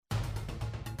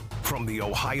From the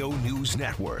Ohio News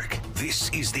Network, this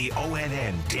is the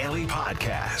ONN Daily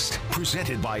Podcast,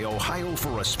 presented by Ohio for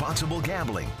Responsible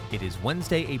Gambling. It is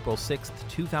Wednesday, April 6th,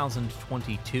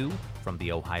 2022. From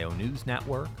the Ohio News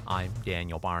Network, I'm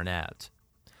Daniel Barnett.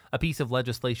 A piece of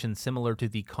legislation similar to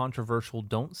the controversial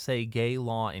Don't Say Gay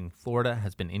law in Florida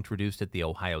has been introduced at the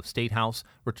Ohio State House.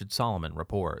 Richard Solomon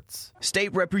reports.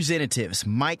 State Representatives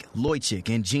Mike Loychik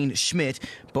and Gene Schmidt,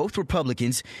 both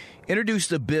Republicans,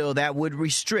 introduced a bill that would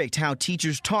restrict how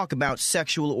teachers talk about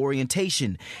sexual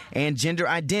orientation and gender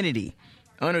identity.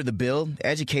 Under the bill,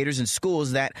 educators in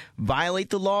schools that violate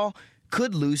the law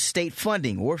could lose state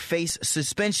funding or face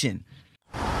suspension.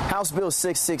 House Bill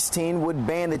 616 would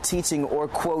ban the teaching or,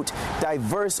 quote,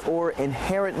 diverse or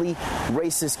inherently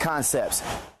racist concepts.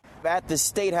 At the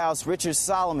State House, Richard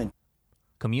Solomon.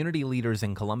 Community leaders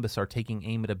in Columbus are taking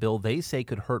aim at a bill they say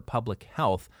could hurt public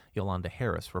health. Yolanda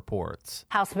Harris reports.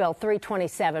 House Bill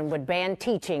 327 would ban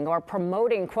teaching or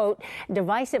promoting, quote,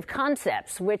 divisive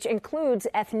concepts, which includes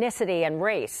ethnicity and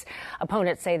race.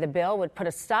 Opponents say the bill would put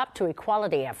a stop to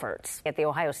equality efforts. At the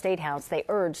Ohio State House, they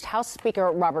urged House Speaker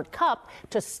Robert Cupp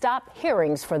to stop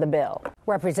hearings for the bill.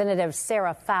 Representative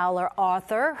Sarah Fowler,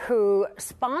 author who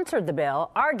sponsored the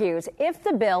bill, argues if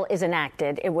the bill is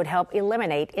enacted, it would help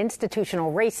eliminate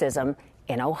institutional racism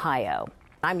in Ohio.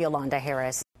 I'm Yolanda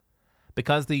Harris.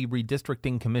 Because the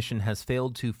Redistricting Commission has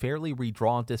failed to fairly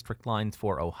redraw district lines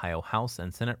for Ohio House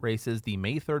and Senate races, the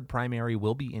May 3rd primary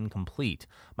will be incomplete.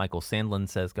 Michael Sandlin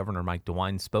says Governor Mike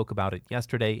DeWine spoke about it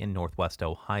yesterday in Northwest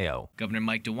Ohio. Governor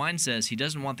Mike DeWine says he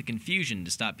doesn't want the confusion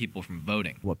to stop people from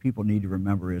voting. What people need to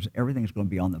remember is everything's going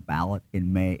to be on the ballot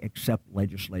in May except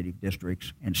legislative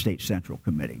districts and state central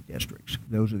committee districts.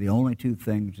 Those are the only two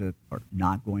things that are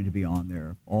not going to be on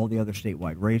there. All the other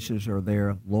statewide races are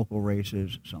there, local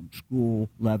races, some school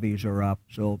levies are up,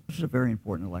 so this is a very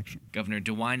important election. Governor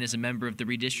DeWine is a member of the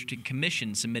Redistricting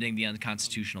Commission submitting the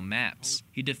unconstitutional maps.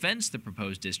 He defends the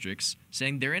proposed districts,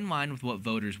 saying they're in line with what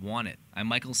voters wanted. I'm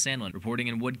Michael Sandlin, reporting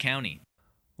in Wood County.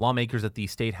 Lawmakers at the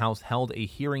State House held a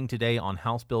hearing today on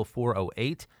House Bill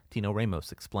 408. Tino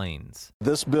Ramos explains.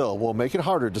 This bill will make it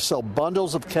harder to sell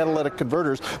bundles of catalytic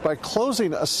converters by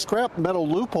closing a scrap metal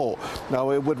loophole.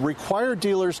 Now, it would require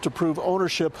dealers to prove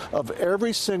ownership of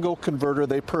every single converter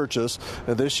they purchase.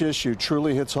 And this issue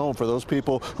truly hits home for those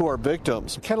people who are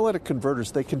victims. Catalytic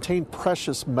converters, they contain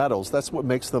precious metals. That's what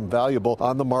makes them valuable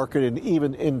on the market and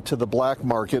even into the black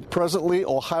market. Presently,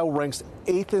 Ohio ranks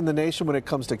 8th in the nation when it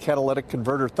comes to catalytic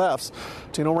converter thefts.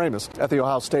 Tino Ramos at the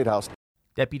Ohio State House.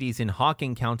 Deputies in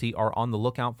Hocking County are on the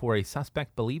lookout for a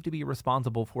suspect believed to be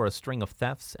responsible for a string of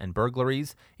thefts and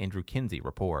burglaries. Andrew Kinsey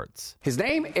reports. His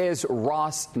name is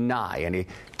Ross Nye, and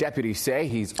deputies say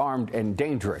he's armed and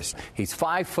dangerous. He's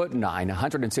 5'9",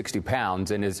 160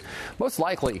 pounds, and is most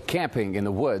likely camping in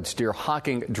the woods near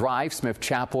Hocking Drive, Smith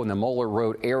Chapel, in the Moeller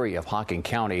Road area of Hocking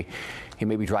County. He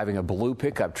may be driving a blue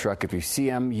pickup truck. If you see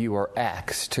him, you are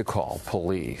asked to call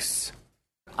police.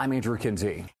 I'm Andrew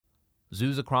Kinsey.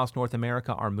 Zoos across North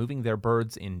America are moving their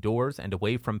birds indoors and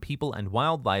away from people and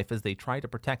wildlife as they try to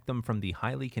protect them from the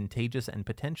highly contagious and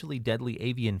potentially deadly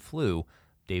avian flu.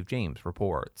 Dave James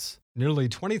reports. Nearly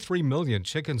 23 million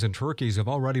chickens and turkeys have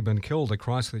already been killed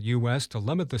across the U.S. to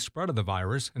limit the spread of the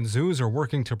virus, and zoos are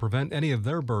working to prevent any of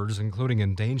their birds, including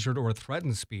endangered or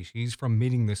threatened species, from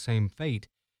meeting the same fate.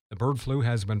 The bird flu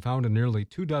has been found in nearly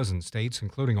 24 states,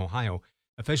 including Ohio.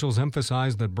 Officials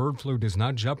emphasize that bird flu does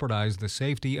not jeopardize the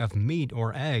safety of meat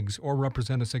or eggs or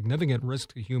represent a significant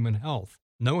risk to human health.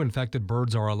 No infected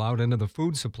birds are allowed into the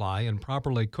food supply, and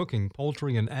properly cooking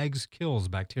poultry and eggs kills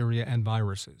bacteria and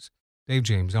viruses. Dave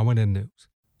James, ONN News.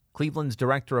 Cleveland's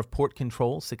Director of Port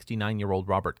Control, 69-year-old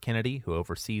Robert Kennedy, who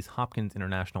oversees Hopkins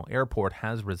International Airport,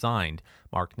 has resigned.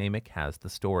 Mark Namick has the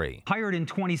story. Hired in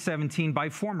 2017 by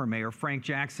former Mayor Frank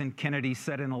Jackson, Kennedy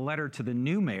said in a letter to the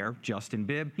new mayor, Justin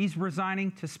Bibb, he's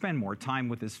resigning to spend more time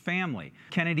with his family.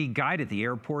 Kennedy guided the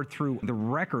airport through the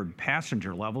record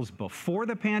passenger levels before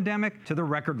the pandemic to the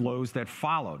record lows that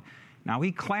followed. Now,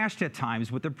 he clashed at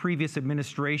times with the previous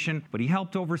administration, but he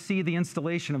helped oversee the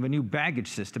installation of a new baggage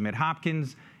system at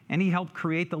Hopkins, and he helped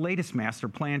create the latest master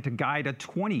plan to guide a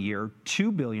 20-year,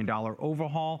 $2 billion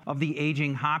overhaul of the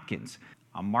aging Hopkins.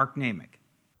 I'm Mark Namick.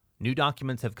 New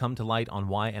documents have come to light on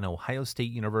why an Ohio State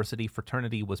University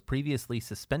fraternity was previously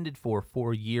suspended for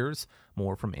 4 years.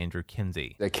 More from Andrew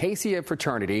Kinsey. The KCA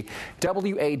fraternity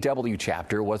WAW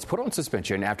chapter was put on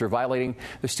suspension after violating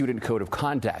the student code of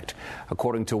conduct.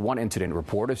 According to one incident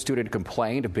report, a student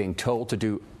complained of being told to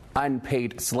do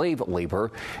unpaid slave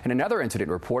labor. In another incident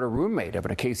report, a roommate of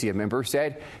an Acacia member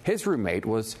said his roommate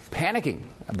was panicking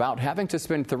about having to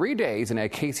spend 3 days in an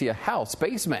Acacia house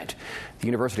basement. The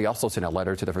university also sent a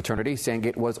letter to the fraternity saying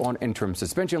it was on interim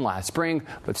suspension last spring,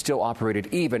 but still operated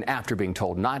even after being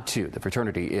told not to. The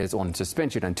fraternity is on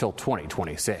suspension until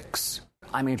 2026.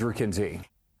 I'm Andrew Kinsey.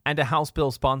 And a House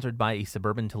bill sponsored by a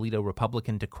suburban Toledo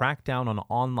Republican to crack down on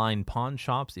online pawn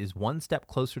shops is one step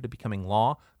closer to becoming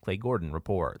law. Clay Gordon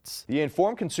reports. The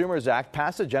Informed Consumers Act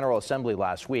passed the General Assembly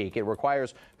last week. It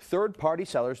requires third-party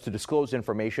sellers to disclose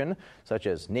information such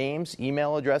as names,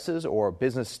 email addresses, or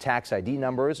business tax ID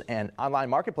numbers, and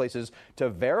online marketplaces to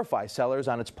verify sellers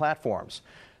on its platforms.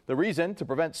 The reason? To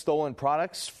prevent stolen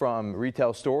products from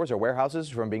retail stores or warehouses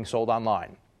from being sold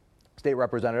online. State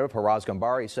Representative Haraz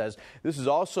Gambari says this is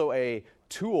also a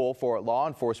tool for law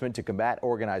enforcement to combat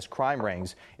organized crime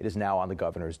rings. It is now on the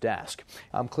governor's desk.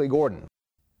 I'm Clay Gordon.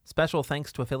 Special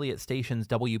thanks to affiliate stations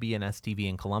WBNS-TV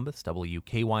in Columbus,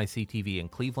 WKYC-TV in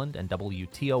Cleveland, and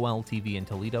WTOL-TV in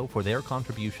Toledo for their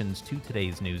contributions to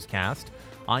today's newscast.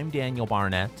 I'm Daniel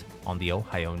Barnett on the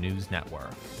Ohio News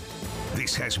Network.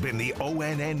 This has been the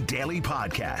ONN Daily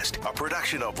Podcast, a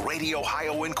production of Radio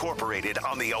Ohio Incorporated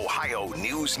on the Ohio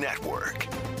News Network.